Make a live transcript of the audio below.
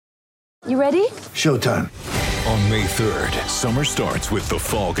You ready? Showtime. On May 3rd, summer starts with The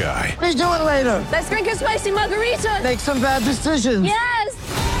Fall Guy. Let's do it later. Let's drink a spicy margarita. Make some bad decisions.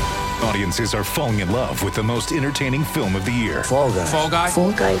 Yes! Audiences are falling in love with the most entertaining film of the year. Fall Guy. Fall Guy?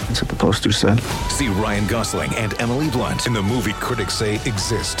 Fall guy. That's what the poster said. See Ryan Gosling and Emily Blunt in the movie critics say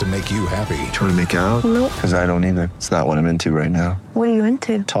exists to make you happy. Trying to make it out? Nope. Because I don't either. It's not what I'm into right now. What are you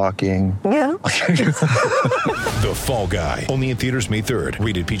into? Talking. Yeah. The Fall Guy. Only in theaters May 3rd.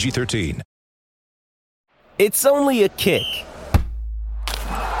 Rated PG-13. It's only a kick,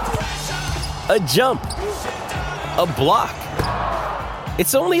 a jump, a block.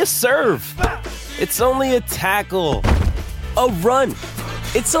 It's only a serve. It's only a tackle, a run.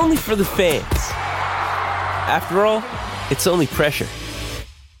 It's only for the fans. After all, it's only pressure.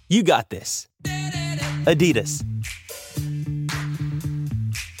 You got this. Adidas.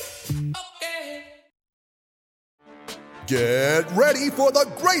 Get ready for the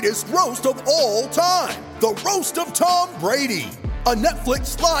greatest roast of all time. The Roast of Tom Brady. A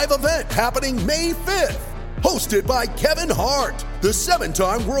Netflix live event happening May 5th. Hosted by Kevin Hart. The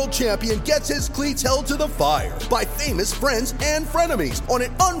 7-time world champion gets his cleats held to the fire by famous friends and frenemies on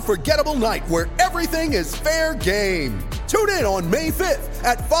an unforgettable night where everything is fair game. Tune in on May 5th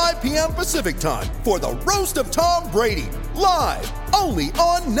at 5 p.m. Pacific time for the Roast of Tom Brady. Live only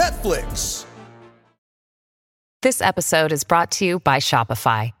on Netflix. This episode is brought to you by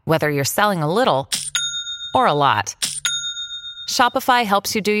Shopify. Whether you're selling a little or a lot, Shopify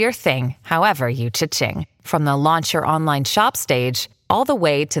helps you do your thing, however you cha-ching. From the launch your online shop stage, all the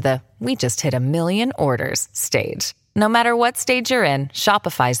way to the we just hit 1 million orders stage. No matter what stage you're in,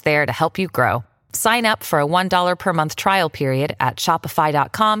 Shopify's there to help you grow. Sign up for a $1 per month trial period at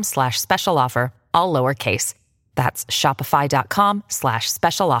shopify.com/special offer, all lowercase. That's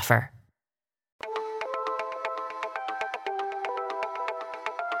shopify.com/special offer.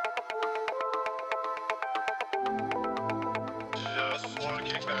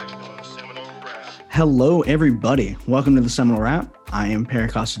 Hello, everybody. Welcome to the Seminole Wrap. I am Perry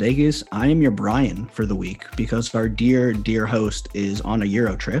Kostadakis. I am your Brian for the week because our dear, dear host is on a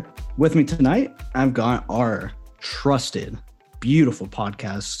Euro trip. With me tonight, I've got our trusted, beautiful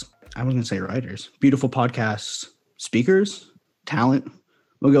podcast. I was going to say writers. Beautiful podcast speakers, talent.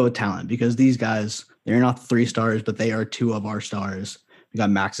 We'll go with talent because these guys, they're not 3 stars, but they are 2 of our stars. We got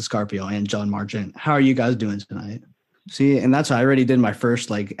Max Escarpio and John Margent. How are you guys doing tonight? See, and that's how I already did my first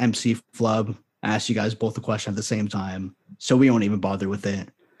MC flub. I asked you guys both the question at the same time, so we won't even bother with it.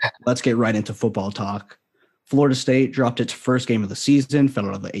 Let's get right into football talk. Florida State dropped its first game of the season, fell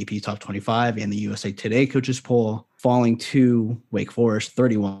out of the AP Top 25 and the USA Today coaches poll, falling to Wake Forest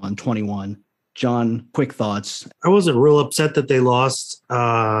 31-21. John, quick thoughts. I wasn't real upset that they lost.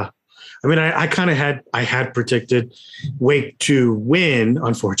 I had predicted Wake to win,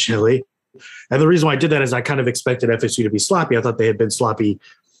 unfortunately. And the reason why I did that is I kind of expected FSU to be sloppy. I thought they had been sloppy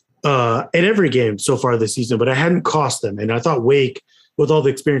in every game so far this season, but I hadn't cost them. And I thought Wake, with all the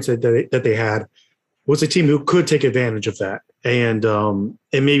experience that they had, was a team who could take advantage of that and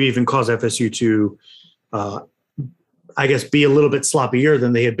maybe even cause FSU to, be a little bit sloppier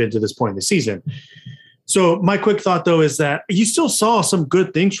than they had been to this point in the season. So my quick thought, though, is that you still saw some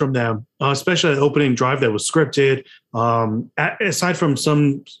good things from them, especially the opening drive that was scripted. Aside from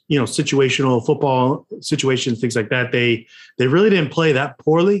some, situational football situations, things like that, they really didn't play that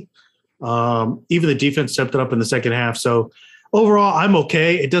poorly. Even the defense stepped it up in the second half. So overall, I'm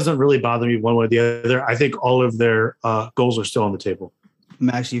okay. It doesn't really bother me one way or the other. I think all of their goals are still on the table.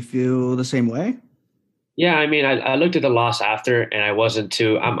 Max, you feel the same way? Yeah, I looked at the loss after, and I wasn't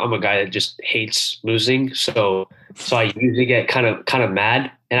too. I'm a guy that just hates losing, so I usually get kind of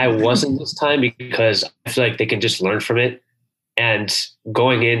mad, and I wasn't this time because I feel like they can just learn from it. And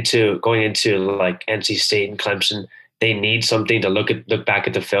going into like NC State and Clemson, they need something to look back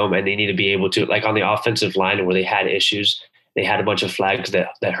at the film, and they need to be able to, like on the offensive line where they had issues, they had a bunch of flags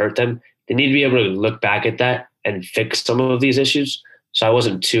that hurt them. They need to be able to look back at that and fix some of these issues. So I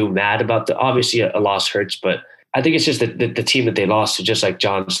wasn't too mad about obviously a loss hurts, but I think it's just that the team that they lost to, just like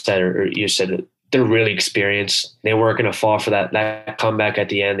John said, or you said, they're really experienced. They weren't going to fall for that comeback at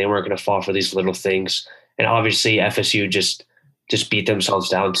the end. They weren't going to fall for these little things. And obviously FSU just beat themselves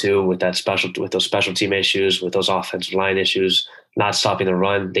down too with those special team issues, with those offensive line issues, not stopping the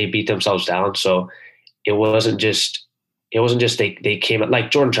run. They beat themselves down. So it wasn't just they came,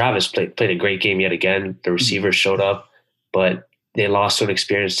 like Jordan Travis played a great game yet again. The receivers showed up, but they lost to an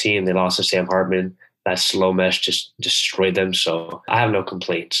experienced team. They lost to Sam Hartman. That slow mesh just destroyed them. So I have no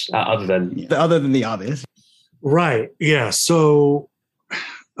complaints other than the obvious. Right. Yeah. So,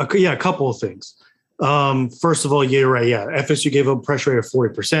 a couple of things. First of all, you're right. Yeah, FSU gave up a pressure rate of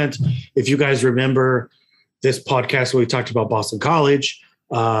 40%. If you guys remember this podcast where we talked about Boston College,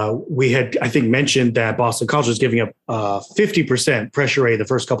 we had, I think, mentioned that Boston College was giving up 50% pressure rate the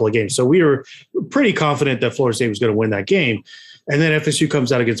first couple of games. So we were pretty confident that Florida State was going to win that game. And then FSU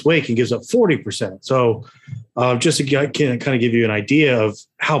comes out against Wake and gives up 40%. So just to kind of give you an idea of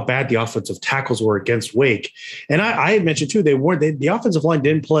how bad the offensive tackles were against Wake. And I had mentioned too, the offensive line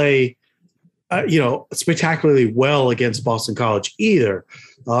didn't play spectacularly well against Boston College either.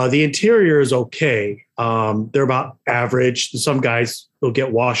 The interior is okay. They're about average. Some guys will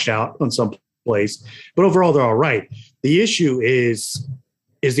get washed out on some plays, but overall they're all right. The issue is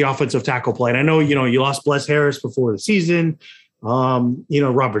the offensive tackle play. And I know, you lost Bless Harris before the season.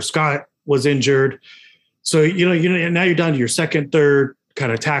 Robert Scott was injured. So, now you're down to your second, third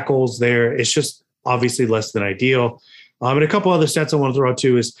kind of tackles there. It's just obviously less than ideal. And a couple other stats I want to throw out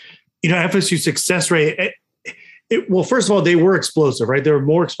too is, FSU success rate. Well, first of all, they were explosive, right? They were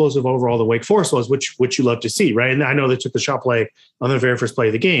more explosive overall than Wake Forest was, which you love to see, right? And I know they took the shot play on the very first play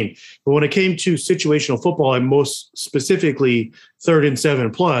of the game. But when it came to situational football, and most specifically 3rd and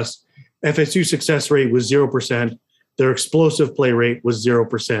 7+, FSU success rate was 0%. Their explosive play rate was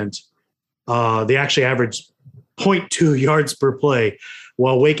 0%. They actually averaged 0.2 yards per play,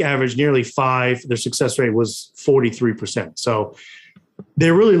 while Wake averaged nearly 5. Their success rate was 43%. So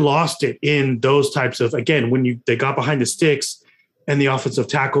they really lost it in those types of, again, when they got behind the sticks and the offensive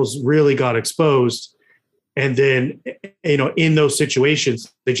tackles really got exposed. And then, in those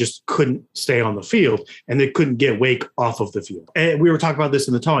situations, they just couldn't stay on the field and they couldn't get Wake off of the field. And we were talking about this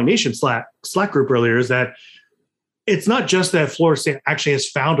in the Towing Nation Slack group earlier, is that it's not just that Florida State actually has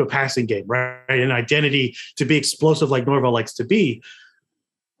found a passing game, right? An identity to be explosive like Norvell likes to be.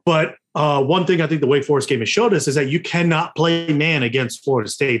 But one thing I think the Wake Forest game has showed us is that you cannot play man against Florida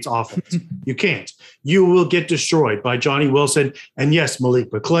State's offense. You can't. You will get destroyed by Johnny Wilson. And yes, Malik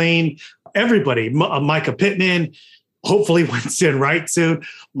McClain, everybody, Micah Pittman, hopefully Winston Wright soon.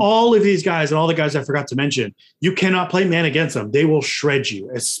 All of these guys and all the guys I forgot to mention, you cannot play man against them. They will shred you,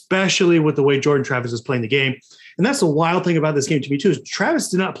 especially with the way Jordan Travis is playing the game. And that's the wild thing about this game to me too, is Travis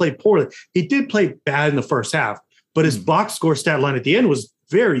did not play poorly. He did play bad in the first half, but his box score stat line at the end was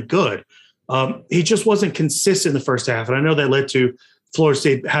very good. He just wasn't consistent in the first half. And I know that led to Florida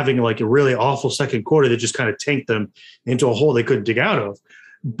State having like a really awful second quarter that just kind of tanked them into a hole they couldn't dig out of.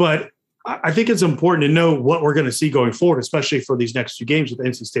 But I think it's important to know what we're going to see going forward, especially for these next 2 games with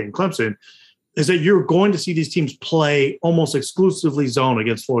NC State and Clemson, is that you're going to see these teams play almost exclusively zone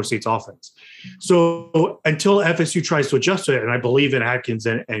against Florida State's offense. So until FSU tries to adjust to it, and I believe in Atkins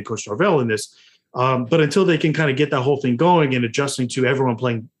and Coach Norvell in this, but until they can kind of get that whole thing going and adjusting to everyone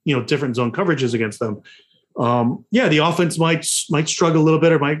playing, different zone coverages against them, the offense might struggle a little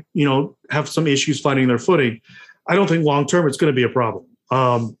bit or might, have some issues finding their footing. I don't think long-term it's going to be a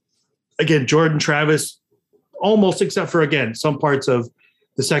problem. Again, Jordan Travis, almost except for, again, some parts of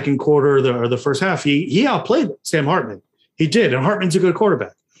the second quarter or the first half, he outplayed Sam Hartman. He did, and Hartman's a good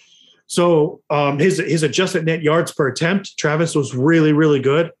quarterback. So his adjusted net yards per attempt, Travis was really, really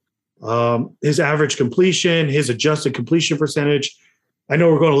good. His average completion, his adjusted completion percentage. I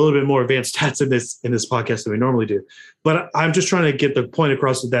know we're going a little bit more advanced stats in this podcast than we normally do, but I'm just trying to get the point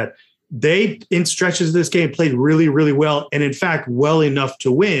across that they, in stretches of this game, played really, really well, and in fact, well enough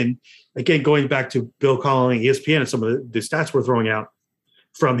to win. Again, going back to Bill Connelly, ESPN, and some of the stats we're throwing out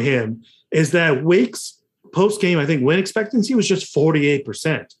from him, is that Wake's post-game, I think, win expectancy was just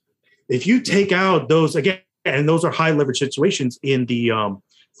 48%. If you take out those, again, and those are high leverage situations in the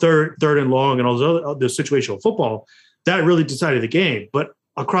third and long and all those other situational football, that really decided the game. But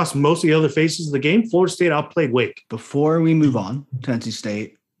across most of the other phases of the game, Florida State outplayed Wake. Before we move on to NC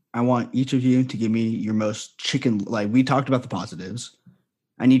State, I want each of you to give me your most chicken, like we talked about the positives.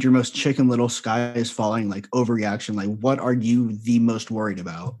 I need your most chicken little sky is falling, like overreaction. Like, what are you the most worried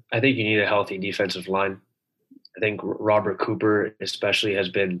about? I think you need a healthy defensive line. I think Robert Cooper especially has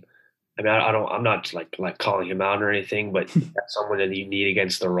been, I'm not like calling him out or anything, but that's someone that you need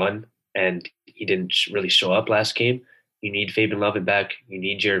against the run, and he didn't really show up last game. You need Fabian Lovett back. You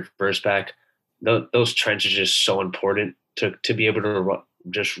need Jared Verse back. Those trends are just so important to be able to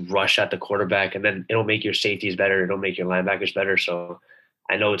just rush at the quarterback, and then it'll make your safeties better. It'll make your linebackers better. So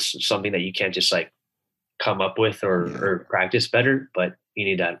I know it's something that you can't just like come up with or practice better, but you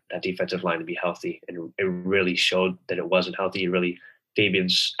need that defensive line to be healthy. And it really showed that it wasn't healthy.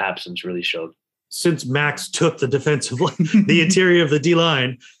 Fabian's absence really showed. Since Max took the defensive line, the interior of the D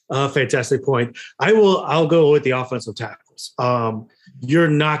line, fantastic point. I'll go with the offensive tackles. games. You're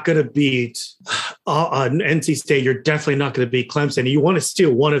not going to beat NC State. You're definitely not going to beat Clemson. You want to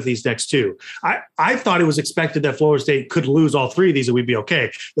steal one of these next two. I thought it was expected that Florida State could lose all three of these and we'd be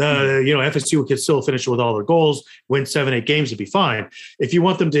okay. FSU could still finish with all their goals, win 7-8 games, it'd be fine. If you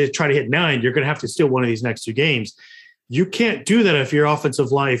want them to try to hit 9, you're going to have to steal one of these next 2 games. You can't do that if your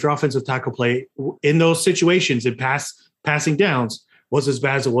offensive line, if your offensive tackle play in those situations and passing downs was as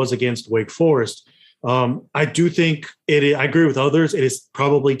bad as it was against Wake Forest. I do think I agree with others. It is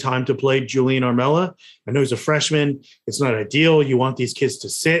probably time to play Julian Armella. I know he's a freshman. It's not ideal. You want these kids to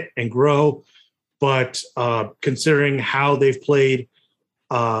sit and grow. But considering how they've played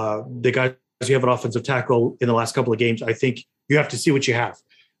the guys you have an offensive tackle in the last couple of games, I think you have to see what you have.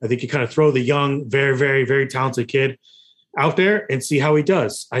 I think you kind of throw the young, very, very, very talented kid out there and see how he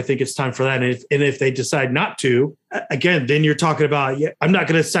does. I think it's time for that. And if they decide not to, again, then you're talking about, I'm not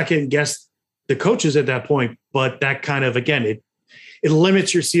going to second guess the coaches at that point, but that kind of, again, it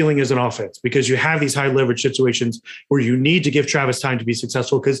limits your ceiling as an offense because you have these high leverage situations where you need to give Travis time to be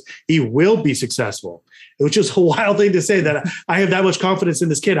successful because he will be successful, which is a wild thing to say that I have that much confidence in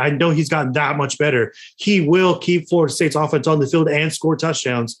this kid. I know he's gotten that much better. He will keep Florida State's offense on the field and score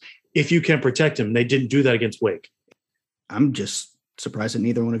touchdowns if you can protect him. They didn't do that against Wake. I'm just surprised that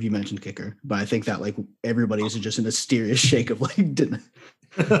neither one of you mentioned kicker, but I think that like everybody is just in a mysterious shake of like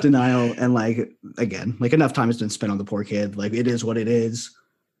denial. And like, again, like enough time has been spent on the poor kid. Like it is what it is.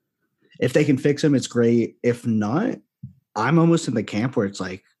 If they can fix him, it's great. If not, I'm almost in the camp where it's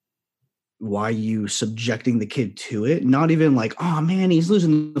like, why are you subjecting the kid to it? Not even like, oh man, he's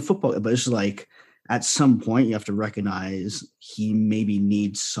losing the football, but it's like at some point you have to recognize he maybe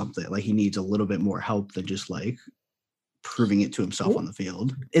needs something. Like he needs a little bit more help than just like proving it to himself on the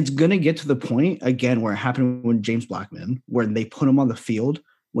field. It's going to get to the point again where it happened when James Blackman, where they put him on the field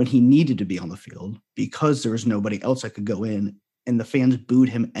when he needed to be on the field because there was nobody else that could go in and the fans booed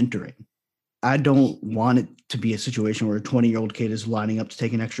him entering. I don't want it to be a situation where a 20-year-old kid is lining up to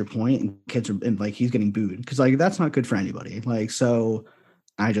take an extra point and kids are and like he's getting booed because like that's not good for anybody. Like, so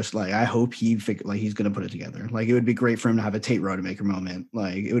I just like, I hope he's going to put it together. Like it would be great for him to have a Tate Rodemaker moment.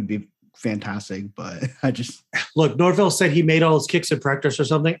 Like it would be fantastic, but I just look, Norvell said he made all his kicks in practice or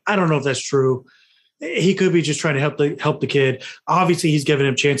something. I don't know if that's true. He could be just trying to help the kid. Obviously he's giving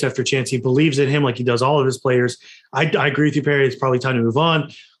him chance after chance. He believes in him like he does all of his players. I agree with you, Perry. It's probably time to move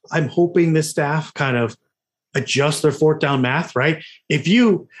on. I'm hoping this staff kind of adjust their 4th down math, right?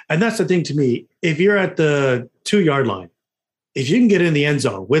 And that's the thing to me, if you're at the 2-yard line, if you can get in the end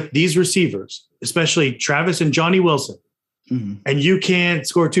zone with these receivers, especially Travis and Johnny Wilson, and you can't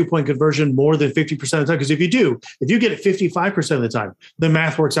score a 2-point conversion more than 50% of the time. Because if you get it 55% of the time, the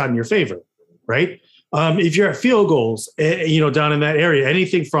math works out in your favor, right? If you're at field goals, down in that area,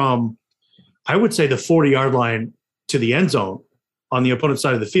 anything from, I would say the 40-yard line to the end zone on the opponent's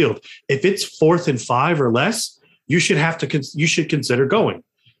side of the field, if it's 4th and 5 or less, you should consider going.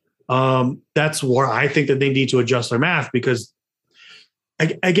 That's where I think that they need to adjust their math because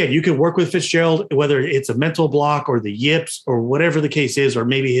again, you can work with Fitzgerald, whether it's a mental block or the yips or whatever the case is, or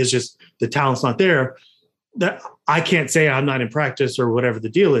maybe it's just the talent's not there. That I can't say I'm not in practice or whatever the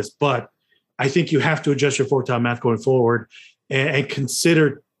deal is, but I think you have to adjust your 4th down math going forward and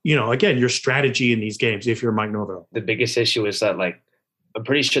consider, again, your strategy in these games if you're Mike Norvell. The biggest issue is that, like, I'm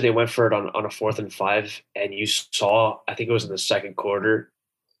pretty sure they went for it on a 4th and 5, and you saw, I think it was in the second quarter,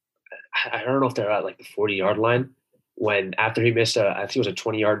 I don't know if they're at like the 40-yard line, when after he missed I think it was a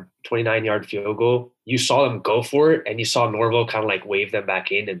 29-yard field goal, you saw them go for it and you saw Norvell kind of like wave them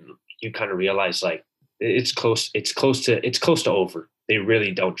back in and you kind of realize like it's close to over. They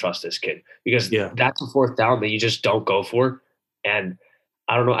really don't trust this kid because that's a 4th down that you just don't go for. And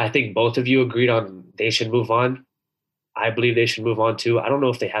I don't know. I think both of you agreed on they should move on. I believe they should move on too. I don't know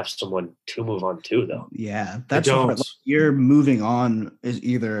if they have someone to move on to though. Yeah, that's the part. Like, you're moving on is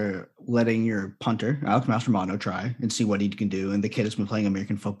either letting your punter Alex Mastromanno try and see what he can do, and the kid has been playing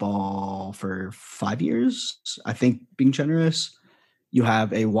American football for 5 years. I think, being generous, you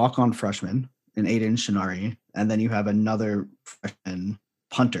have a walk-on freshman in Aiden Shinari, and then you have another freshman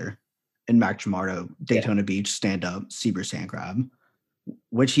punter in Mac Chamardo, Daytona Beach stand-up Seaver sand grab,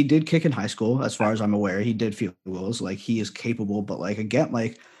 which he did kick in high school, as far as I'm aware. He did field goals. Like, he is capable, but like, again,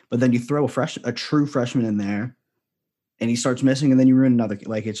 like, but then you throw a true freshman in there and he starts missing and then you ruin another.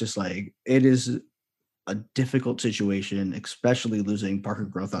 Like, it's just like, it is a difficult situation, especially losing Parker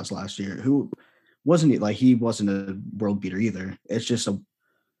Grothos last year, who he wasn't a world beater either. It's just a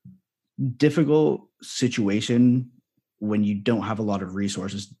difficult situation when you don't have a lot of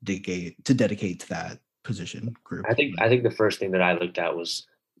resources to dedicate to that position group. I think the first thing that I looked at was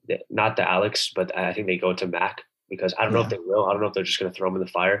not the Alex, but I think they go to Mac because I don't know if they will. I don't know if they're just going to throw him in the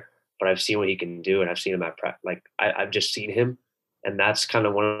fire. But I've seen what he can do, and I've seen him at practice. Like I've just seen him, and that's kind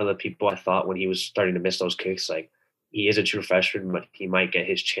of one of the people I thought when he was starting to miss those kicks. Like he is a true freshman, but he might get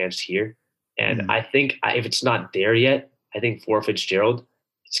his chance here. And I think if it's not there yet, I think for Fitzgerald,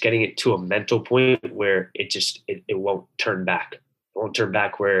 it's getting it to a mental point where it won't turn back. It won't turn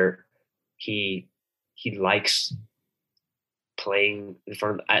back where he likes playing in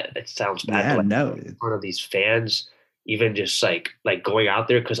front of. It sounds bad. In front of these fans. Even just like going out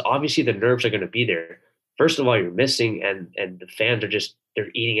there, because obviously the nerves are going to be there. First of all, you're missing, and the fans are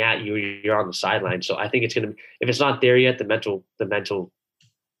they're eating at you. You're on the sideline, so I think it's going to. If it's not there yet, the mental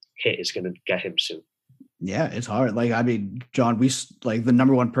hit is going to get him soon. Yeah, it's hard. Like I mean, John, we like the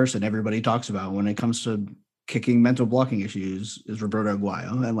number one person everybody talks about when it comes to kicking mental blocking issues is Roberto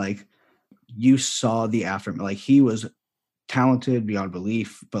Aguayo, and like you saw the aftermath. Like he was talented beyond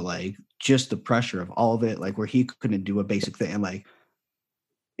belief, but like just the pressure of all of it, like where he couldn't do a basic thing. And like,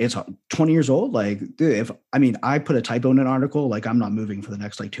 it's 20 years old. Like, dude, I put a typo in an article, like I'm not moving for the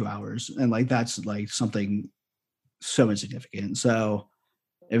next like 2 hours. And like, that's like something so insignificant. So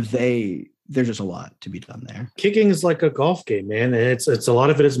there's just a lot to be done there. Kicking is like a golf game, man. And it's a lot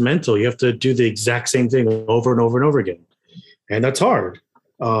of it is mental. You have to do the exact same thing over and over and over again. And that's hard.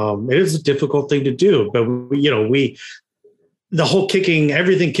 It is a difficult thing to do, but the whole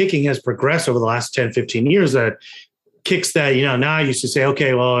everything kicking has progressed over the last 10, 15 years that kicks that, now I used to say,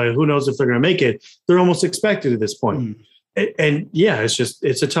 okay, well, who knows if they're going to make it? They're almost expected at this point. And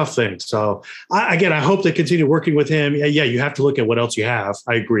it's a tough thing. So I hope they continue working with him. Yeah, you have to look at what else you have.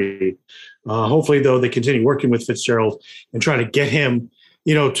 I agree. Hopefully though, they continue working with Fitzgerald and try to get him,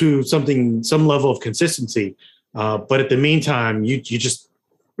 to some level of consistency. But at the meantime, it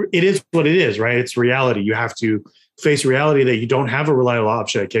is what it is, right? It's reality. You have to face reality that you don't have a reliable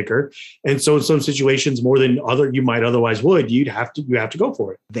option at kicker. And so in some situations more than you might otherwise would, you have to go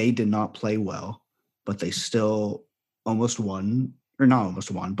for it. They did not play well, but they still almost won, or not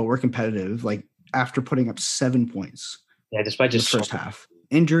almost won, but were competitive, like after putting up 7 points. Yeah, despite just the first half.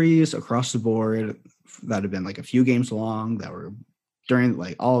 Injuries across the board that have been like a few games long that were during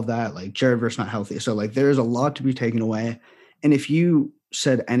like all of that, like Jared Verse not healthy. So like there's a lot to be taken away. And if you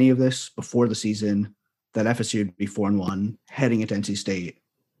said any of this before the season, that FSU would be 4-1 heading into NC State,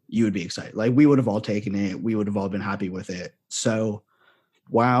 you would be excited. Like we would have all taken it. We would have all been happy with it. So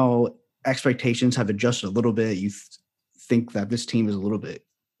while expectations have adjusted a little bit, you think that this team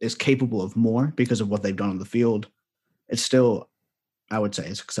is capable of more because of what they've done on the field. It's still, I would say,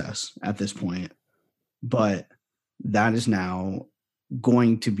 a success at this point. But that is now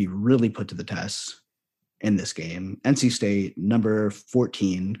going to be really put to the test in this game. NC State, number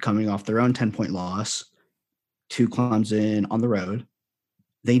 14, coming off their own 10-point loss to Clemson on the road.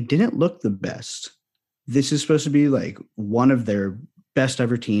 They didn't look the best. This is supposed to be like one of their best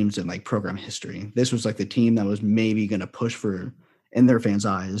ever teams in like program history. This was like the team that was maybe going to push for, in their fans'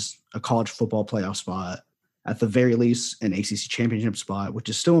 eyes, a college football playoff spot, at the very least an ACC championship spot, which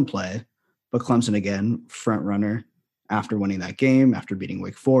is still in play. But Clemson, again, front runner after winning that game, after beating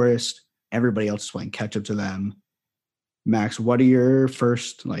Wake Forest. Everybody else is playing catch up to them. Max, what are your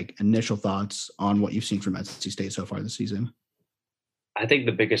first like initial thoughts on what you've seen from NC State so far this season? I think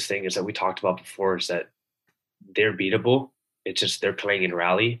the biggest thing is that we talked about before is that they're beatable. It's just they're playing in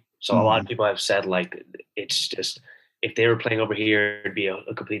rally. So a lot of people have said like it's just if they were playing over here, it'd be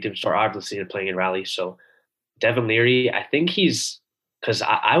a complete different story. Obviously, they're playing in rally. So Devin Leary, I think because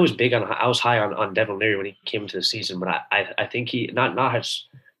I was high on Devin Leary when he came into the season, but I think he not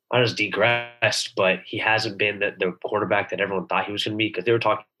has degressed, but he hasn't been the quarterback that everyone thought he was going to be, because they were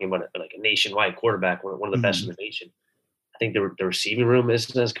talking about like a nationwide quarterback, one of the best in the nation. I think the receiving room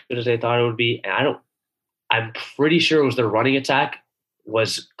isn't as good as they thought it would be, and I'm pretty sure it was their running attack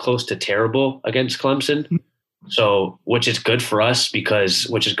was close to terrible against Clemson. So, which is good for us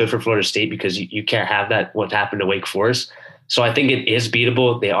which is good for Florida State, because you can't have that, what happened to Wake Forest. So I think it is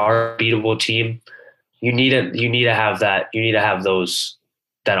beatable. They are a beatable team. You need to have that. You need to have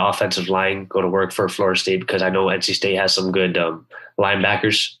that offensive line go to work for Florida State, because I know NC State has some good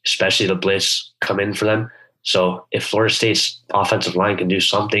linebackers, especially the blitz come in for them. So if Florida State's offensive line can do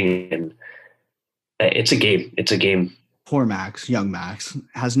something, and it's a game. It's a game. Poor Max, young Max,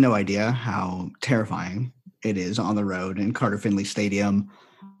 has no idea how terrifying it is on the road in Carter Finley Stadium.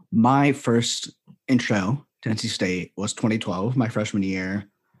 My first intro to NC State was 2012, my freshman year.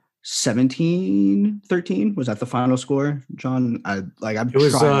 17-13 was that the final score, John? I'm trying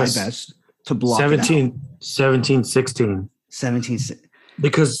my best to block 17, it out. 17-16. 17.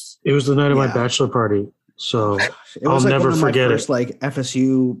 Because it was the night of my bachelor party. So It was I'll like never one of my forget first, it. like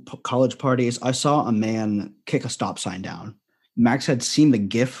FSU college parties. I saw a man kick a stop sign down. Max had seen the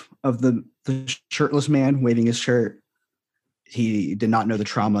GIF of the shirtless man waving his shirt. He did not know the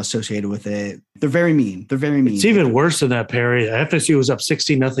trauma associated with it. They're very mean. It's even worse than that, Perry. FSU was up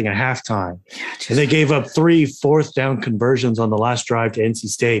 16-0 at halftime. And they gave up 3 fourth-down conversions on the last drive to NC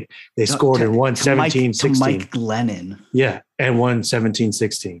State. They scored and won 17-16. Mike Glennon. Yeah, and won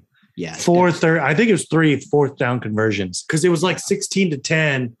 17-16. Yeah. I think it was 3 fourth-down conversions because it was like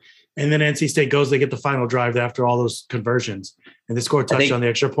 16-10. And then NC State goes, they get the final drive after all those conversions. And they score a touchdown on the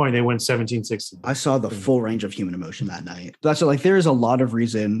extra point. They win 17-16. I saw the full range of human emotion that night. That's like there is a lot of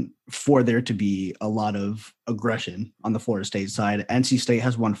reason for there to be a lot of aggression on the Florida State side. NC State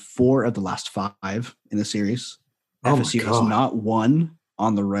has won 4 of the last 5 in the series. FSU has not won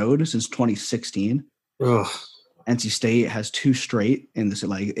on the road since 2016. Ugh. NC State has 2 straight in this.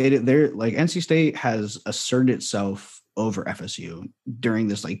 NC State has asserted itself over FSU during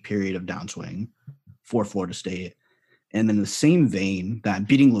this like period of downswing for Florida State. And in the same vein, that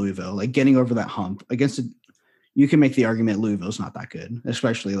beating Louisville, like getting over that hump against it, you can make the argument Louisville's not that good,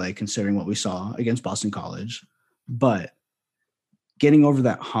 especially like considering what we saw against Boston College. But getting over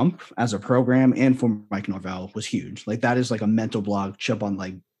that hump as a program and for Mike Norvell was huge. Like that is like a mental block, chip on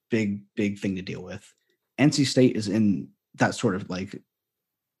like big thing to deal with. NC State is in that sort of like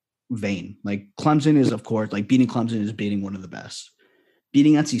vein. Like Clemson is, of course, like beating Clemson is beating one of the best.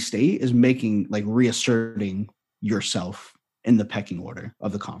 Beating NC State is making like reasserting yourself in the pecking order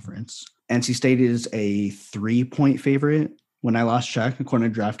of the conference. NC State is a 3-point favorite when I last checked,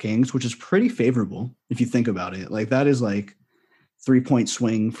 according to DraftKings, which is pretty favorable if you think about it. Like that is like 3-point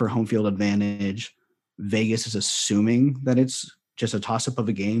swing for home field advantage. Vegas is assuming that it's just a toss-up of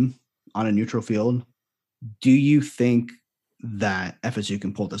a game on a neutral field. Do you think that FSU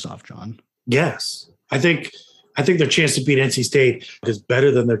can pull this off, John? Yes. I think their chance to beat NC State is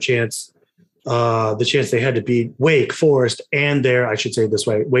better than their chance the chance they had to beat Wake Forest and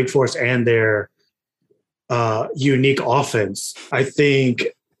Wake Forest and their unique offense. I think,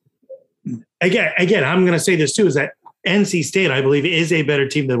 again, I'm going to say this too, is that NC State, I believe, is a better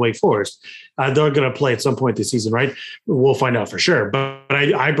team than Wake Forest. They're going to play at some point this season, right? We'll find out for sure. But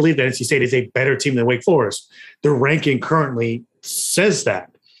I believe that NC State is a better team than Wake Forest. Their ranking currently says that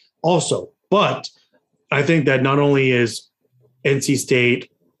also. But I think that not only is NC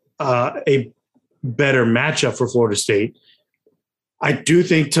State a better matchup for Florida State, I do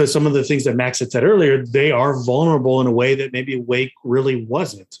think to some of the things that Max had said earlier, they are vulnerable in a way that maybe Wake really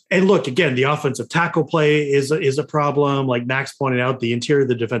wasn't. And look, again, the offensive tackle play is a problem. Like Max pointed out, the interior of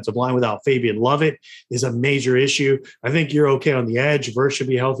the defensive line without Fabian Lovett is a major issue. I think you're okay on the edge. Verse should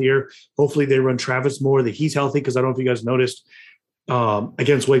be healthier. Hopefully they run Travis more, that he's healthy, because I don't know if you guys noticed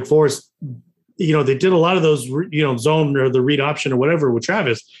against Wake Forest, they did a lot of those, zone or the read option or whatever with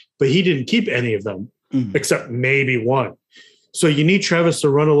Travis, but he didn't keep any of them except maybe one. So you need Travis to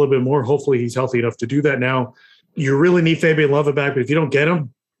run a little bit more. Hopefully he's healthy enough to do that now. You really need Fabian Lovett back, but if you don't get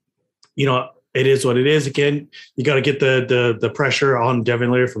him, it is what it is. Again, you got to get the pressure on Devin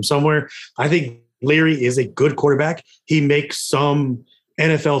Leary from somewhere. I think Leary is a good quarterback. He makes some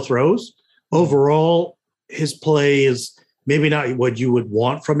NFL throws. Overall, his play is maybe not what you would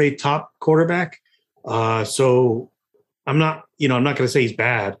want from a top quarterback. So I'm not going to say he's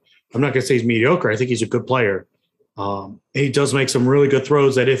bad. I'm not going to say he's mediocre. I think he's a good player. And he does make some really good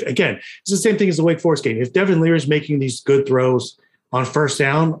throws that it's the same thing as the Wake Forest game. If Devin Leary is making these good throws on first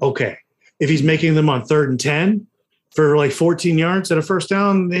down, okay. If he's making them on 3rd and 10 for like 14 yards at a first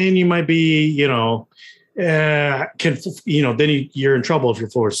down, then you might be, then you're in trouble if you're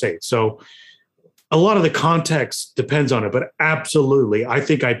Florida State. So a lot of the context depends on it, but absolutely. I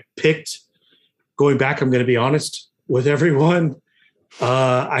think I picked, going back, I'm going to be honest with everyone.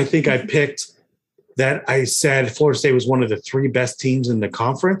 I think I picked that I said Florida State was one of the 3 best teams in the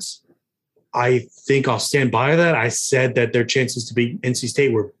conference. I think I'll stand by that. I said that their chances to beat NC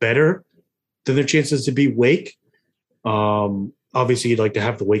State were better than their chances to beat Wake. Obviously, you'd like to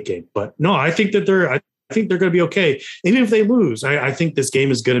have the Wake game, but no, I think that they're going to be okay. Even if they lose, I think this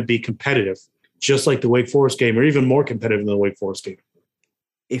game is going to be competitive, just like the Wake Forest game, or even more competitive than the Wake Forest game.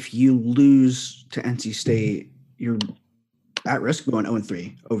 If you lose to NC State, you're at risk of going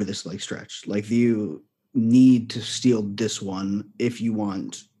 0-3 over this stretch. Like you need to steal this one if you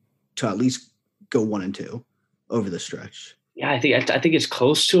want to at least go 1-2 over the stretch. Yeah, I think it's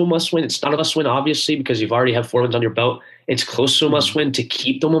close to a must win. It's not a must win, obviously, because you've already have 4 wins on your belt. It's close to a must win to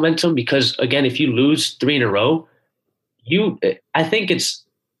keep the momentum, because again, if you lose 3 in a row, I think it's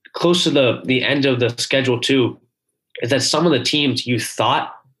close to the end of the schedule too, is that some of the teams you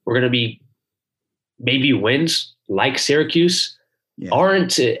thought were going to be maybe wins like Syracuse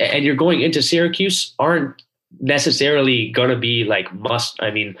aren't, and you're going into Syracuse, aren't necessarily going to be like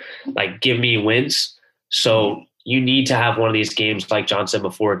give me wins. So you need to have one of these games, like John said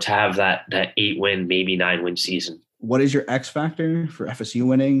before, to have that 8-win, maybe 9-win season. What is your X factor for FSU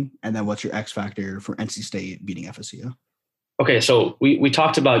winning? And then what's your X factor for NC State beating FSU? Okay, so you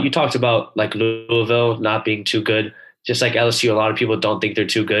talked about like Louisville not being too good. Just like LSU, a lot of people don't think they're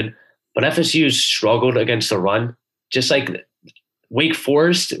too good. But FSU struggled against the run. Just like Wake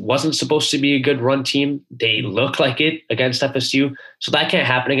Forest wasn't supposed to be a good run team. They look like it against FSU. So that can't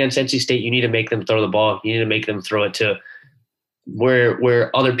happen against NC State. You need to make them throw the ball. You need to make them throw it to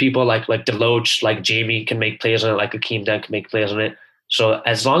where other people like Deloach, like Jamie can make plays on it, like Akeem Dent can make plays on it. So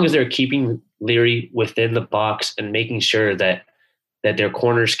as long as they're keeping Leary within the box and making sure that their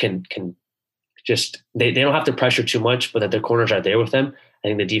corners can just they don't have to pressure too much, but that their corners are there with them, I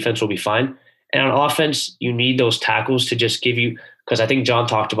think the defense will be fine. And on offense, you need those tackles to just give you, because I think John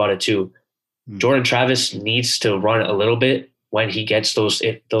talked about it too. Jordan Travis needs to run a little bit when he gets those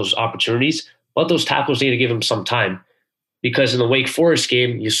opportunities, but those tackles need to give him some time. Because in the Wake Forest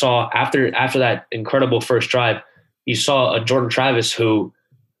game, you saw after that incredible first drive, you saw a Jordan Travis who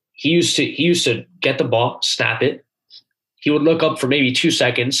he used to get the ball, snap it. He would look up for maybe 2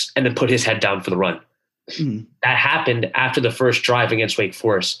 seconds and then put his head down for the run. That happened after the first drive against Wake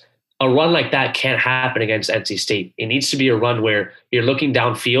Forest. A run like that can't happen against NC State. It needs to be a run where you're looking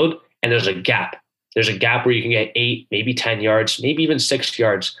downfield and there's a gap. There's a gap where you can get 8, maybe 10 yards, maybe even 6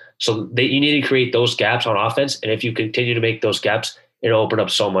 yards. So you need to create those gaps on offense. And if you continue to make those gaps, it'll open up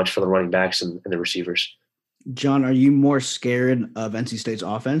so much for the running backs and the receivers. John, are you more scared of NC State's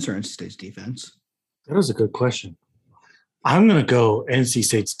offense or NC State's defense? That is a good question. I'm going to go NC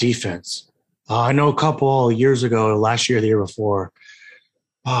State's defense. I know a couple years ago, last year, the year before,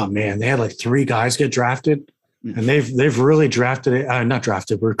 oh man, they had like 3 guys get drafted, and they've really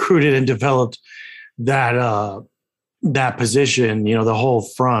recruited and developed that position, the whole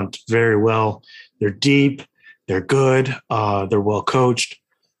front very well. They're deep, they're good, they're well coached.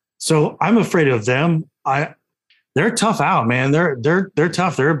 So I'm afraid of them. They're tough out, man. They're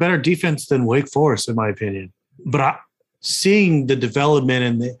tough. They're a better defense than Wake Forest, in my opinion. But seeing the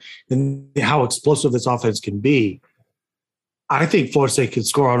development and how explosive this offense can be, I think Florida State can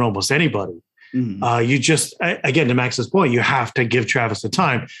score on almost anybody. You just, again, to Max's point, you have to give Travis the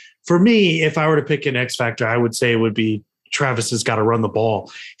time. For me, if I were to pick an X factor, I would say it would be Travis has got to run the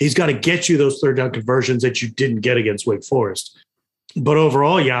ball. He's got to get you those third down conversions that you didn't get against Wake Forest. But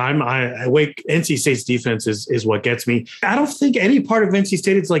overall, NC State's defense is what gets me. I don't think any part of NC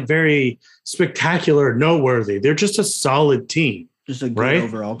State is like very spectacular or noteworthy. They're just a solid team. Just a good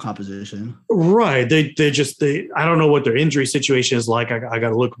overall composition. Right. They I don't know what their injury situation is like. I got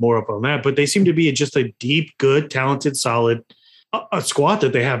to look more up on that. But they seem to be just a deep, good, talented, solid a squad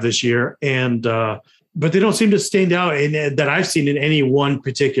that they have this year. And but they don't seem to stand out that I've seen in any one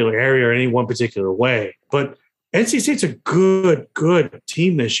particular area or any one particular way. But NC State's a good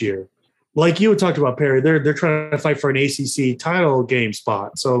team this year. Like you had talked about, Perry, they're trying to fight for an ACC title game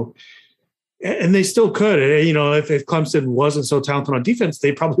spot. So, and they still could. If Clemson wasn't so talented on defense,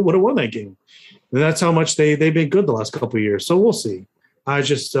 they probably would have won that game. And that's how much they've been good the last couple of years. So we'll see. I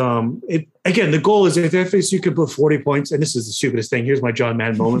just again, the goal is if FSU can put 40 points, and this is the stupidest thing. Here's my John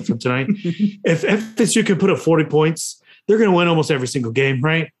Madden moment from tonight. If FSU can put up 40 points, they're going to win almost every single game,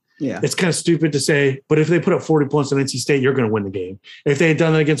 right? Yeah. It's kind of stupid to say, but if they put up 40 points on NC State, you're going to win the game. If they had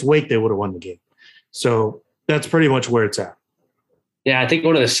done that against Wake, they would have won the game. So that's pretty much where it's at. Yeah, I think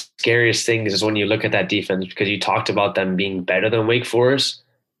one of the scariest things is when you look at that defense, because you talked about them being better than Wake Forest,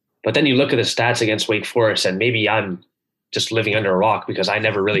 but then you look at the stats against Wake Forest, and maybe I'm just living under a rock because I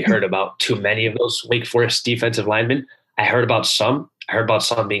never really heard about too many of those Wake Forest defensive linemen. I heard about some. I heard about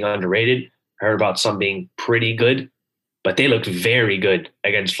some being underrated. I heard about some being pretty good, but they looked very good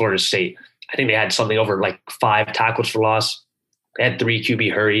against Florida State. I think they had something over like 5 tackles for loss. They had 3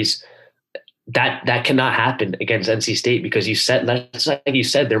 QB hurries. That cannot happen against NC State because like you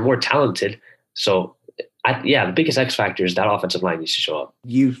said, they're more talented. So, the biggest X factor is that offensive line needs to show up.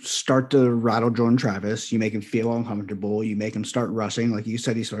 You start to rattle Jordan Travis. You make him feel uncomfortable. You make him start rushing. Like you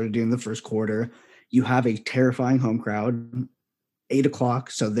said, he started doing the first quarter. You have a terrifying home crowd,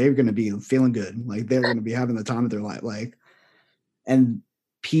 8:00. So they're going to be feeling good. Like they're going to be having the time of their life. And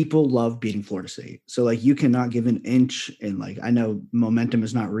people love beating Florida State. So you cannot give an inch. And I know momentum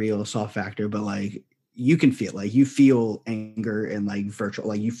is not real, soft factor, but you can feel you feel anger and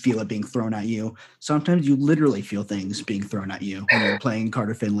virtual, you feel it being thrown at you. Sometimes you literally feel things being thrown at you when you're playing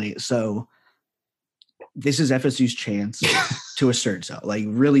Carter Finley. So this is FSU's chance to assert itself, like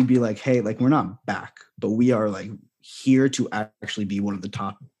really be like, hey, like we're not back, but we are like here to actually be one of the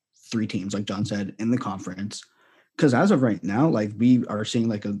top 3 teams, like John said, in the conference. Because as of right now, like we are seeing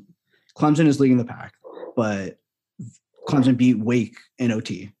like Clemson is leading the pack, but Clemson beat Wake in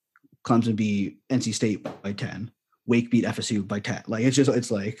OT. Clemson beat NC State by 10. Wake beat FSU by 10. Like it's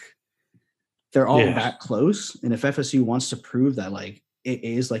like they're all that close. And if FSU wants to prove that like it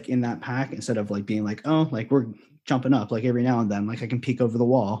is like in that pack, instead of like being like, oh, like we're jumping up like every now and then, like I can peek over the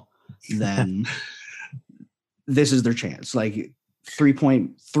wall, then this is their chance. Like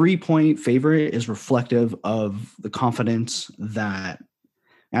 3-point favorite is reflective of the confidence that,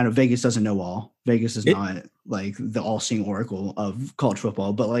 I know Vegas doesn't know all. Vegas is not like the all-seeing oracle of college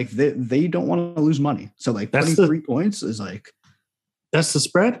football, but like they don't want to lose money. So like putting 3 points is like, that's the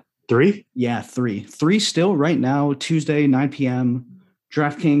spread. 3? Yeah, 3 still right now, Tuesday, 9 p.m.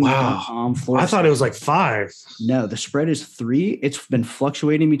 DraftKings.com. I thought it was like 5. No, the spread is 3. It's been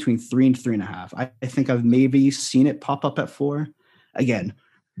fluctuating between 3 and 3.5. I think I've maybe seen it pop up at 4. Again,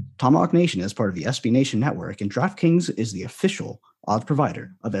 Tomahawk Nation is part of the SB Nation network, and DraftKings is the official odds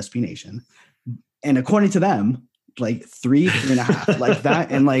provider of SB Nation. And according to them, like 3.5, like that,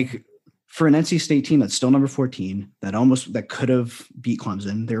 and like for an NC State team that's still number 14, that could have beat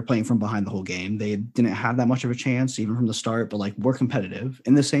Clemson. They were playing from behind the whole game. They didn't have that much of a chance even from the start, but like we're competitive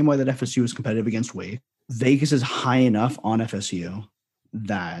in the same way that FSU is competitive against Wake. Vegas is high enough on FSU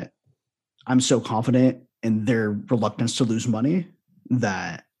that I'm so confident in their reluctance to lose money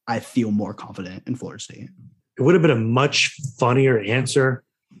that I feel more confident in Florida State. It would have been a much funnier answer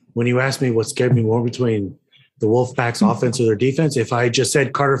when you asked me what scared me more between the Wolfpack's offense or their defense if I just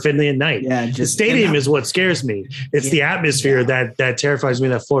said Carter Finley at night. Yeah, the stadium is what scares me. It's the atmosphere that terrifies me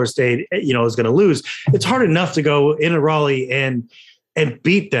that Florida State, is going to lose. It's hard enough to go into Raleigh and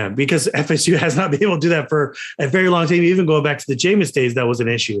beat them because FSU has not been able to do that for a very long time. Even going back to the Jameis days, that was an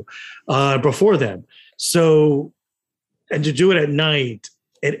issue before then. So, and to do it at night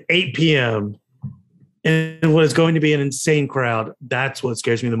at 8 p.m. and what is going to be an insane crowd, that's what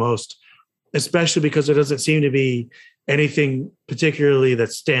scares me the most, especially because there doesn't seem to be anything particularly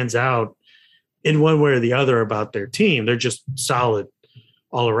that stands out in one way or the other about their team. They're just solid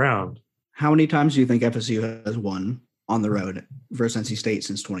all around. How many times do you think FSU has won on the road versus NC State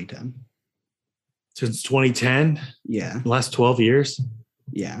since 2010? Since 2010? Yeah. The last 12 years?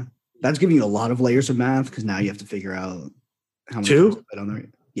 Yeah. That's giving you a lot of layers of math because now you have to figure out how many 2? On the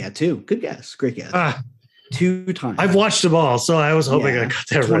Yeah, 2. Good guess. Great guess. 2 times. I've watched them all, so I was hoping I got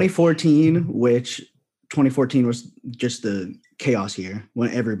that right. 2014, which 2014 was just the chaos year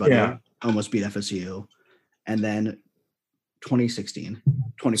when everybody almost beat FSU. And then 2016.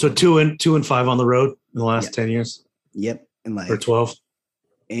 So 2 and 5 on the road in the last 10 years? Yep. And or 12.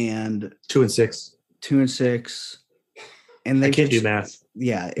 And 2 and 6. 2 and 6. And I can't do math.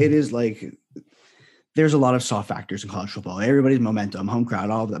 Yeah, it is like there's a lot of soft factors in college football. Everybody's momentum, home crowd,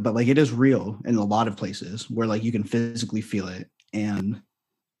 all of that. But like it is real in a lot of places where like you can physically feel it. And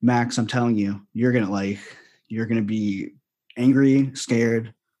Max, I'm telling you, you're gonna be angry,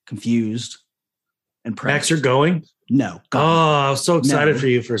 scared, confused, and pressed. Max, you're going? No. God. Oh, I was so excited for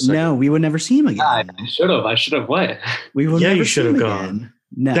you for a second. No, we would never see him again. I should have went. We would never you see should have him gone. Again.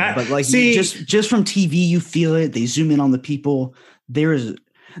 No, but like just from TV, you feel it. They zoom in on the people.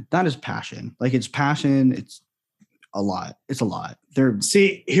 That is passion. Like it's passion. It's a lot. It's a lot.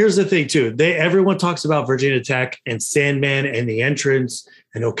 Here's the thing too. Everyone talks about Virginia Tech and Sandman and the entrance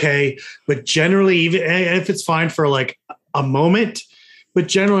and but generally, even if it's fine for like a moment, but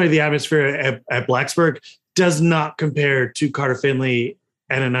generally the atmosphere at Blacksburg does not compare to Carter Finley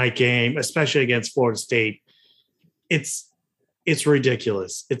and a night game, especially against Florida State. It's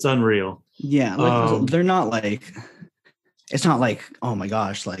ridiculous. It's unreal. Yeah. Like, they're not like, it's not like, oh my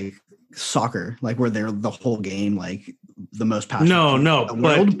gosh, like soccer, like where they're the whole game, like the most passionate. No,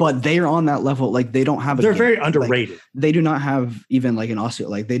 but they're on that level. Like they don't have, they're very underrated. Like, they do not have even like an Aussie,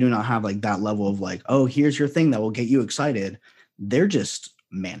 like they do not have like that level of like, oh, here's your thing that will get you excited. They're just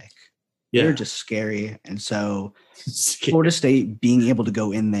manic. Yeah. They're just scary. And so Florida State being able to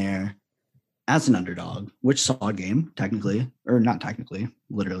go in there as an underdog, which saw a game technically, or not technically,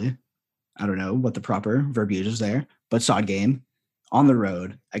 literally. I don't know what the proper verbiage is there, but saw a game on the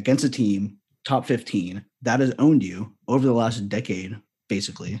road against a team, top 15, that has owned you over the last decade,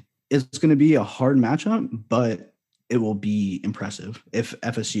 basically. It's going to be a hard matchup, but it will be impressive if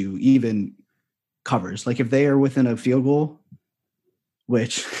FSU even covers. Like if they are within a field goal,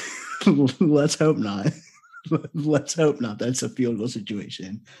 which let's hope not. Let's hope not. That's a field goal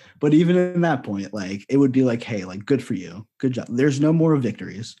situation. But even in that point, like it would be like, hey, like good for you. Good job. There's no more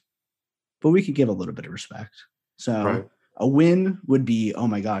victories, but we could give a little bit of respect. So A win would be, oh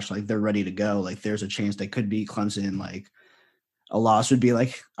my gosh, like they're ready to go. Like there's a chance they could beat Clemson. Like a loss would be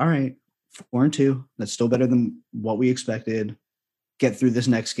like, all right, 4-2. That's still better than what we expected. Get through this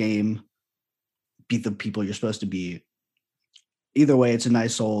next game. Beat the people you're supposed to beat. Either way, it's a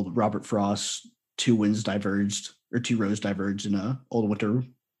nice old Robert Frost, 2 wins diverged or 2 rows diverged in a old winter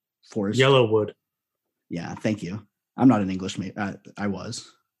forest. Yellowwood. Yeah, thank you. I'm not an English mate. I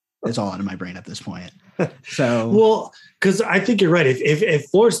was. It's all out of my brain at this point. So well, because I think you're right. If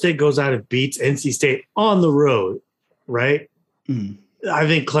Florida State goes out and beats NC State on the road, right? Mm-hmm. I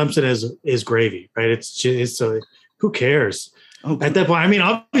think Clemson is gravy, right? It's who cares? Oh, at that point, I mean,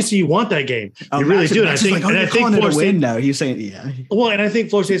 obviously you want that game. You really do. I think Florida State. No, he's saying, yeah. Well, and I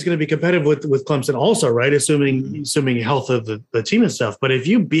think Florida State is going to be competitive with Clemson also, right? Assuming health of the team and stuff. But if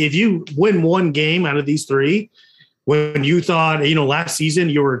you win one game out of these 3, when you thought, last season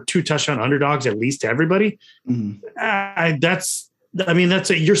you were 2 touchdown underdogs at least to everybody, you're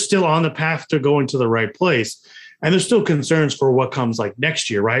still on the path to going to the right place. And there's still concerns for what comes like next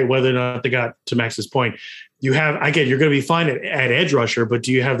year, right? Whether or not they got to Max's point. You have, again, you're going to be fine at edge rusher, but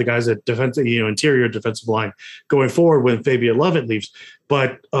do you have the guys at defensive, interior defensive line going forward when Fabian Lovett leaves?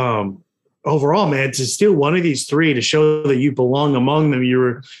 But overall, man, to steal one of these 3 to show that you belong among them, you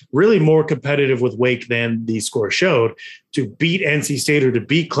were really more competitive with Wake than the score showed. To beat NC State or to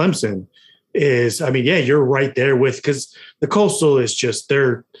beat Clemson is, you're right there with, because the Coastal is just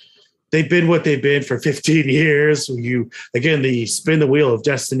they've been what they've been for 15 years. The spin the wheel of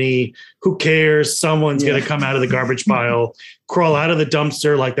destiny. Who cares? Someone's going to come out of the garbage pile, crawl out of the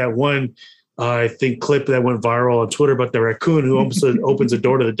dumpster like that one, I think, clip that went viral on Twitter about the raccoon who opens the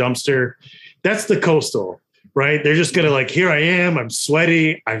door to the dumpster. That's the Coastal, right? They're just going to here I am. I'm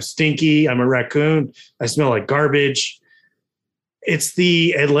sweaty. I'm stinky. I'm a raccoon. I smell like garbage. It's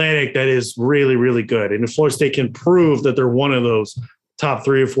the Atlantic that is really, really good. And if Florida State can prove that they're one of those top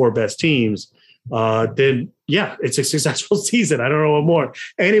 3 or 4 best teams, then it's a successful season. I don't know what more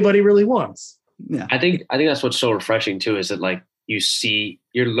anybody really wants. Yeah, I think that's what's so refreshing too, is that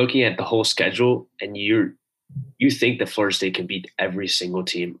you're looking at the whole schedule and you think that Florida State can beat every single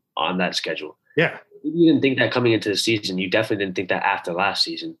team on that schedule. Yeah, you didn't think that coming into the season. You definitely didn't think that after last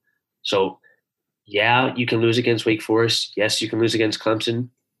season. So yeah, you can lose against Wake Forest. Yes, you can lose against Clemson.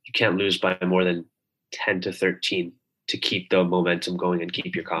 You can't lose by more than 10 to 13. To keep the momentum going and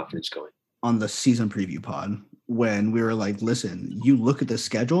keep your confidence going. On the season preview pod, when we were like, listen, you look at the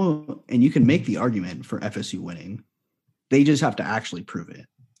schedule and you can make the argument for FSU winning. They just have to actually prove it.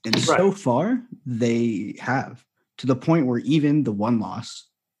 And so far, they have, to the point where even the one loss,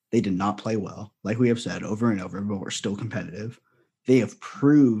 they did not play well. Like we have said over and over, but we're still competitive. They have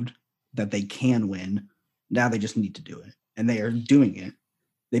proved that they can win. Now they just need to do it. And they are doing it.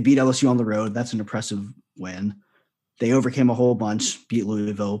 They beat LSU on the road. That's an impressive win. They overcame a whole bunch, beat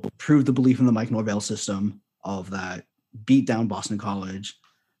Louisville, proved the belief in the Mike Norvell system, all of that, beat down Boston College.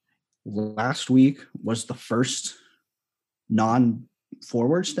 Last week was the first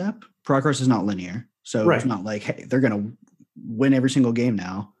non-forward step. Progress is not linear. So It's not like, hey, they're going to win every single game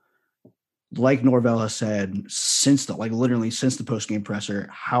now. Like Norvell has said, since the post-game presser,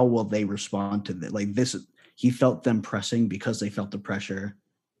 how will they respond to this? He felt them pressing because they felt the pressure.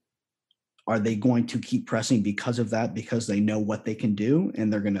 Are they going to keep pressing because of that, because they know what they can do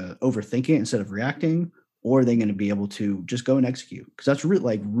and they're going to overthink it instead of reacting? Or are they going to be able to just go and execute? Because that's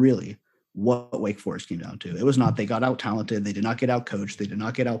really what Wake Forest came down to. It was not they got out talented. They did not get out coached. They did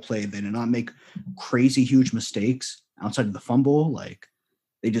not get outplayed. They did not make crazy, huge mistakes outside of the fumble.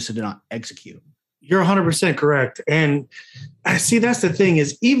 They just did not execute. You're 100% correct. And I see that's the thing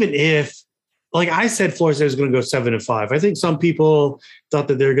is, even if, like I said, Florida State was going to go 7-5. I think some people thought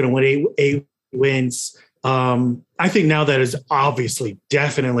that they're going to win 8 wins. I think now that is obviously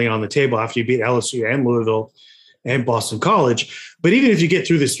definitely on the table after you beat LSU and Louisville and Boston College. But even if you get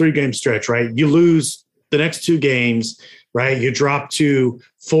through this 3-game stretch, right, you lose the next 2 games, right? You drop to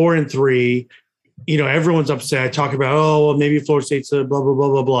 4-3. Everyone's upset, talking about, maybe Florida State's a blah, blah, blah,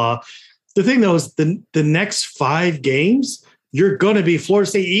 blah, blah. The thing, though, is the next 5 games, you're going to be Florida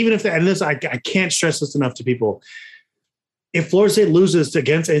State, even if – and this I can't stress this enough to people. If Florida State loses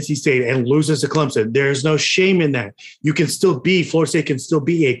against NC State and loses to Clemson, there's no shame in that. Florida State can still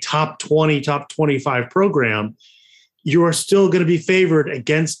be a top 20, top 25 program. You are still going to be favored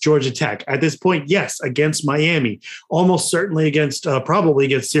against Georgia Tech. At this point, yes, against Miami, almost certainly against probably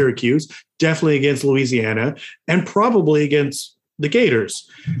against Syracuse, definitely against Louisiana, and probably against the Gators.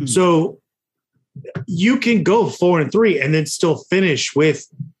 Mm-hmm. So you can go 4-3 and then still finish with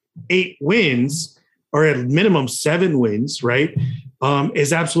 8 wins or at minimum 7 wins, right?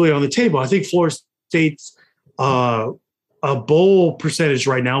 Is absolutely on the table. I think Florida State's a bowl percentage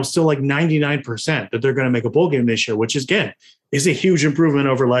right now, still like 99% that they're going to make a bowl game this year, which is, again, is a huge improvement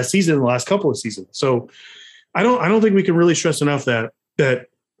over last season and the last couple of seasons. So I don't think we can really stress enough that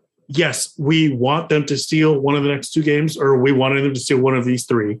yes, we want them to steal one of the next 2 games, or we wanted them to steal one of these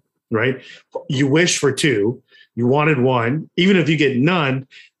 3, right? You wish for 2, you wanted 1. Even if you get none,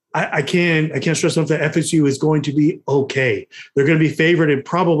 I can't stress enough that FSU is going to be okay. They're going to be favored in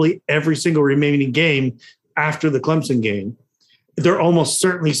probably every single remaining game after the Clemson game. They're almost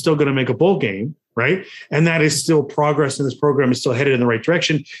certainly still going to make a bowl game, right? And that is still progress, and this program is still headed in the right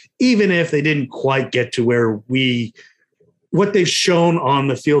direction, even if they didn't quite get to what they've shown on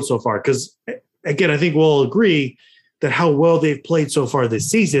the field so far. Because, again, I think we'll all agree that how well they've played so far this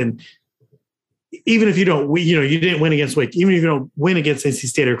season, even if you don't, you didn't win against Wake, even if you don't win against NC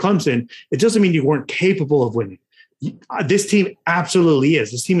State or Clemson, it doesn't mean you weren't capable of winning. This team absolutely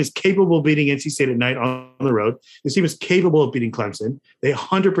is. This team is capable of beating NC State at night on the road. This team is capable of beating Clemson. They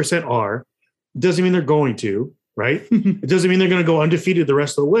 100% are. It doesn't mean they're going to, right? It doesn't mean they're going to go undefeated the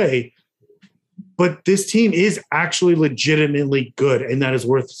rest of the way. But this team is actually legitimately good, and that is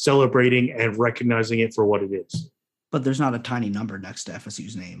worth celebrating and recognizing it for what it is. But there's not a tiny number next to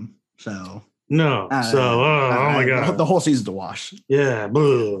FSU's name. So no. Oh my God. The whole season's a wash. Yeah.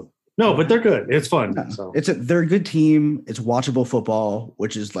 Boo. No, but they're good. It's fun. No, so. They're a good team. It's watchable football,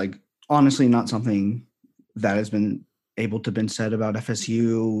 which is like honestly not something that has been able to been said about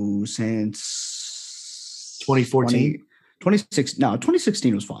FSU since 2014.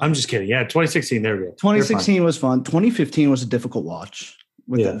 2016 was fun. I'm just kidding. Yeah, 2016. There we go. 2016 was fun. 2015 was a difficult watch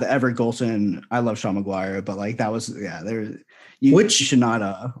with the Everett Golson. I love Sean McGuire, but like that was you should not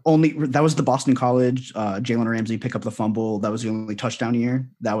that was the Boston College Jalen Ramsey pick up the fumble. That was the only touchdown year.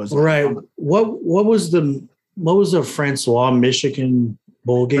 That was right. What was the Francois Michigan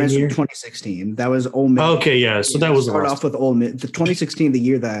bowl game year? 2016. That was Ole Miss. Okay, yeah. So that was start off with Ole Miss. The 2016, the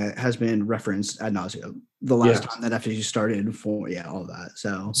year that has been referenced ad nauseum. The last time that FSU started for all that.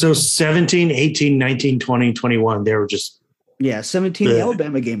 So 17, 18, 19, 20, 21. They were just 17. The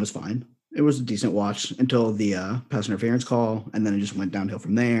Alabama game was fine. It was a decent watch until the pass interference call, and then it just went downhill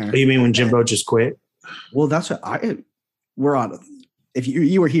from there. You mean when Jimbo just quit? Well, that's what we're on. If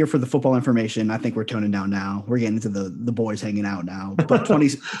you were here for the football information, I think we're toning down now. We're getting into the boys hanging out now. But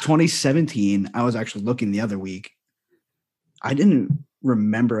 2017, I was actually looking the other week. I didn't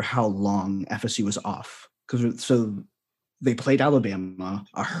remember how long FSU was off so they played Alabama.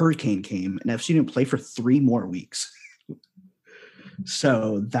 A hurricane came, and FSU didn't play for 3 more weeks.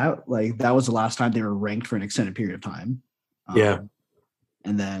 So that was the last time they were ranked for an extended period of time.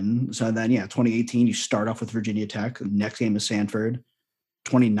 And then 2018, you start off with Virginia Tech. The next game is Sanford.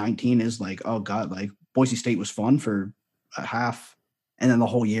 2019 is like, oh God, like Boise State was fun for a half. And then the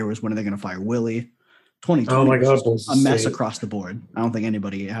whole year was when are they going to fire Willie? 2020 oh my God, was a mess across the board. I don't think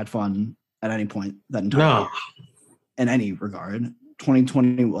anybody had fun at any point that entire year in any regard.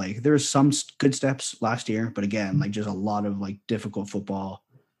 2020, like there was some good steps last year, but again, like just a lot of like difficult football.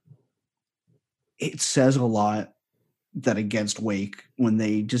 It says a lot that against Wake, when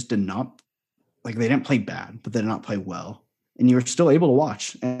they just did not, like they didn't play bad, but they did not play well. And you were still able to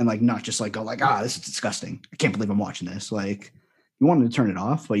watch and like not just like go like, this is disgusting. I can't believe I'm watching this. Like you wanted to turn it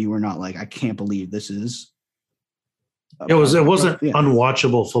off, but you were not like, I can't believe this is. It wasn't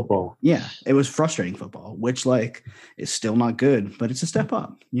unwatchable football. Yeah, it was frustrating football, which like is still not good, but it's a step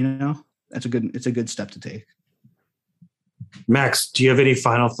up. It's a good step to take. Max, do you have any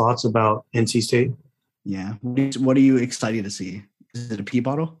final thoughts about NC State? Yeah, what are you excited to see? Is it a pee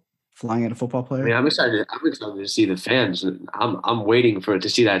bottle flying at a football player? I mean, I'm excited to see the fans. I'm waiting for it to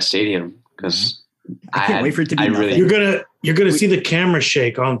see that stadium because I can't wait for it to be nothing. You're gonna see the camera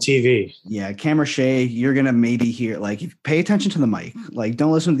shake on TV. Yeah, camera shake. You're gonna maybe hear like pay attention to the mic. Like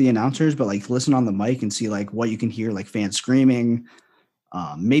don't listen to the announcers, but like listen on the mic and see like what you can hear, like fans screaming.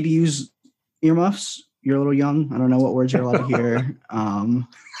 Maybe use earmuffs. You're a little young. I don't know what words you're allowed to hear.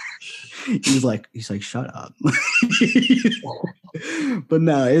 He's like, shut up. But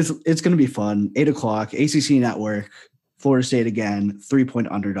no, it's gonna be fun. 8:00, ACC Network, Florida State again,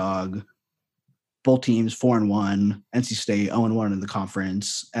 3-point underdog. Both teams 4-1, NC State 0-1 in the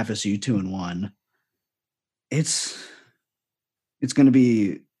conference, FSU 2-1. It's going to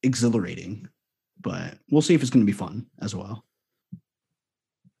be exhilarating, but we'll see if it's going to be fun as well.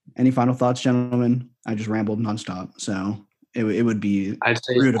 Any final thoughts, gentlemen? I just rambled nonstop, so it would be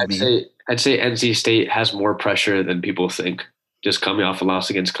rude of me. I'd say NC State has more pressure than people think. Just coming off a loss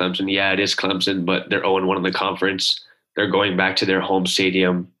against Clemson, yeah, it is Clemson, but they're 0-1 in the conference. They're going back to their home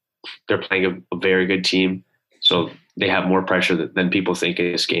stadium. They're playing a very good team, so they have more pressure than people think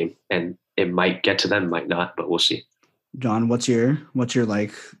in this game, and it might get to them, might not, but we'll see. John, what's your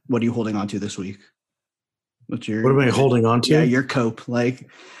like? What are you holding on to this week? What am I holding on to? Yeah, your cope. Like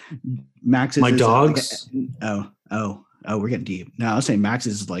Max's. My dogs. We're getting deep. No, I was saying Max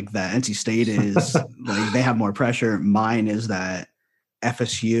is like that. NC State is like they have more pressure. Mine is that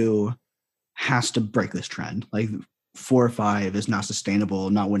FSU has to break this trend. Like 4 or 5 is not sustainable.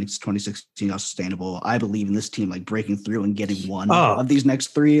 Not winning since 2016 not sustainable. I believe in this team like breaking through and getting one of these next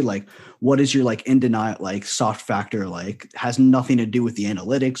 3. Like, what is your like in denial like soft factor? Like has nothing to do with the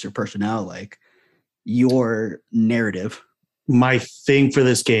analytics or personnel. Like your narrative. My thing for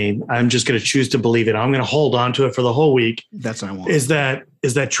this game, I'm just going to choose to believe it. I'm going to hold on to it for the whole week. That's what I want. Is that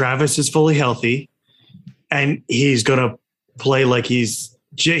Travis is fully healthy, and he's going to play like he's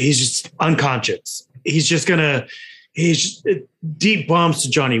just unconscious. He's deep bumps to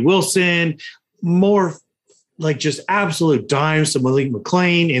Johnny Wilson, more like just absolute dimes to Malik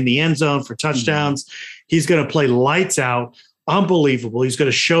McClain in the end zone for touchdowns. He's going to play lights out, unbelievable. He's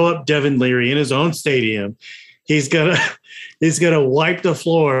going to show up Devin Leary in his own stadium. He's gonna wipe the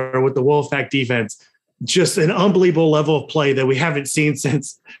floor with the Wolfpack defense. Just an unbelievable level of play that we haven't seen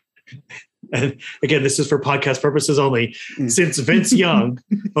since. And again, this is for podcast purposes only. Since Vince Young,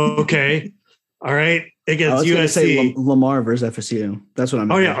 okay, all right, against USC. Say Lamar versus FSU. That's what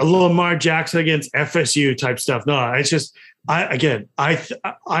I'm. Oh yeah, Lamar Jackson against FSU type stuff. No, it's just I'm. That's what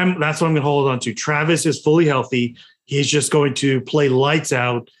I'm going to hold on to. Travis is fully healthy. He's just going to play lights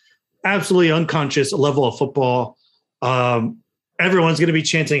out. Absolutely unconscious level of football. Everyone's going to be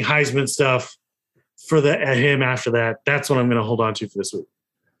chanting Heisman stuff at him after that. That's what I'm going to hold on to for this week.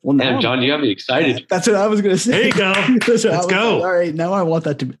 Well, now, John, you got me excited. That's what I was going to say. There you go. Let's go. All right, now I want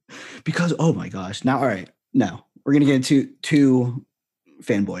that to be because oh my gosh. Now, all right, now we're going to get into two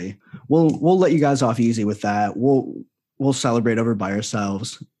fanboy. We'll let you guys off easy with that. We'll celebrate over by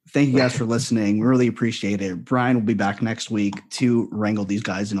ourselves. Thank you guys for listening. We really appreciate it. Brian will be back next week to wrangle these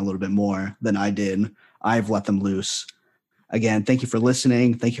guys in a little bit more than I did. I've let them loose. Again, thank you for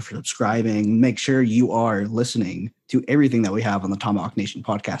listening. Thank you for subscribing. Make sure you are listening to everything that we have on the Tomahawk Nation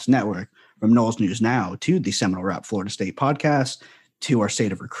Podcast Network, from Noles News Now to the Seminole Rap Florida State Podcast, to our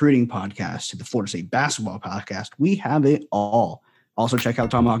State of Recruiting Podcast, to the Florida State Basketball Podcast. We have it all. Also, check out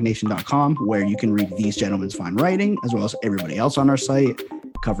TomahawkNation.com, where you can read these gentlemen's fine writing, as well as everybody else on our site,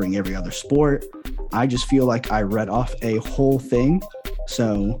 covering every other sport. I just feel like I read off a whole thing.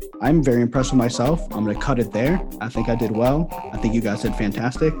 So I'm very impressed with myself. I'm going to cut it there. I think I did well. I think you guys did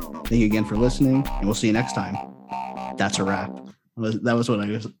fantastic. Thank you again for listening, and we'll see you next time. That's a wrap. That was what I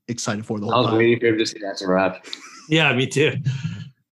was excited for the whole time. I was waiting for him to say that's a wrap. Yeah, me too.